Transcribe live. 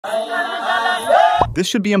This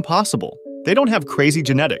should be impossible. They don't have crazy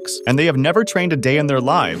genetics, and they have never trained a day in their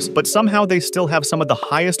lives, but somehow they still have some of the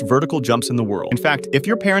highest vertical jumps in the world. In fact, if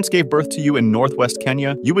your parents gave birth to you in northwest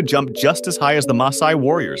Kenya, you would jump just as high as the Maasai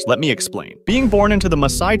warriors. Let me explain. Being born into the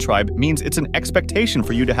Maasai tribe means it's an expectation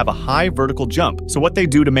for you to have a high vertical jump, so what they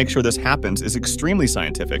do to make sure this happens is extremely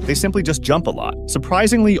scientific. They simply just jump a lot.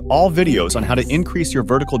 Surprisingly, all videos on how to increase your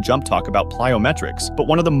vertical jump talk about plyometrics, but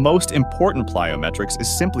one of the most important plyometrics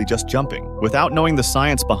is simply just jumping. Without knowing the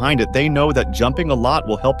science behind it, they know that jumping a lot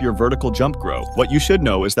will help your vertical jump grow. What you should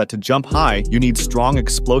know is that to jump high, you need strong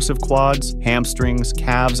explosive quads, hamstrings,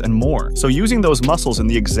 calves, and more. So using those muscles in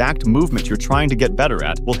the exact movement you're trying to get better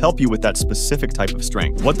at will help you with that specific type of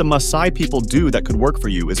strength. What the Maasai people do that could work for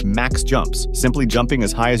you is max jumps. Simply jumping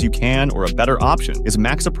as high as you can, or a better option is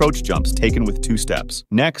max approach jumps taken with 2 steps.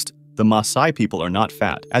 Next, the Maasai people are not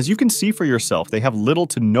fat. As you can see for yourself, they have little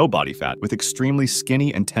to no body fat with extremely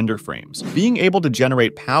skinny and tender frames. Being able to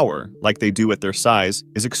generate power, like they do at their size,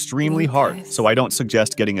 is extremely hard, so I don't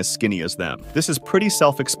suggest getting as skinny as them. This is pretty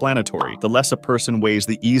self-explanatory. The less a person weighs,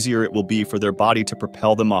 the easier it will be for their body to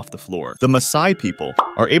propel them off the floor. The Maasai people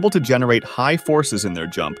are able to generate high forces in their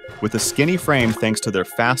jump with a skinny frame thanks to their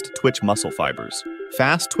fast twitch muscle fibers.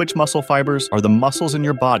 Fast twitch muscle fibers are the muscles in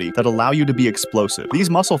your body that allow you to be explosive. These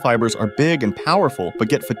muscle fibers are big and powerful, but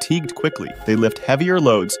get fatigued quickly. They lift heavier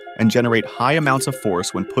loads and generate high amounts of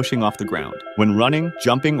force when pushing off the ground. When running,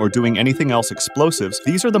 jumping, or doing anything else explosives,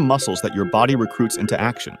 these are the muscles that your body recruits into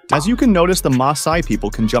action. As you can notice, the Maasai people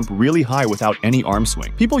can jump really high without any arm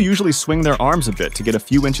swing. People usually swing their arms a bit to get a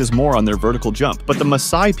few inches more on their vertical jump, but the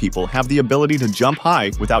Maasai people have the ability to jump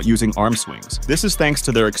high without using arm swings. This is thanks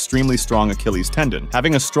to their extremely strong Achilles tendon.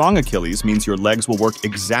 Having a strong Achilles means your legs will work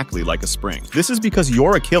exactly like a spring. This is because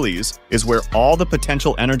your Achilles is where all the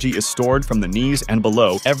potential energy is stored from the knees and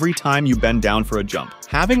below every time you bend down for a jump.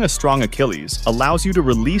 Having a strong Achilles allows you to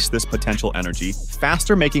release this potential energy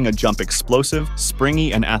faster, making a jump explosive,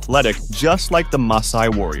 springy, and athletic, just like the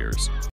Maasai warriors.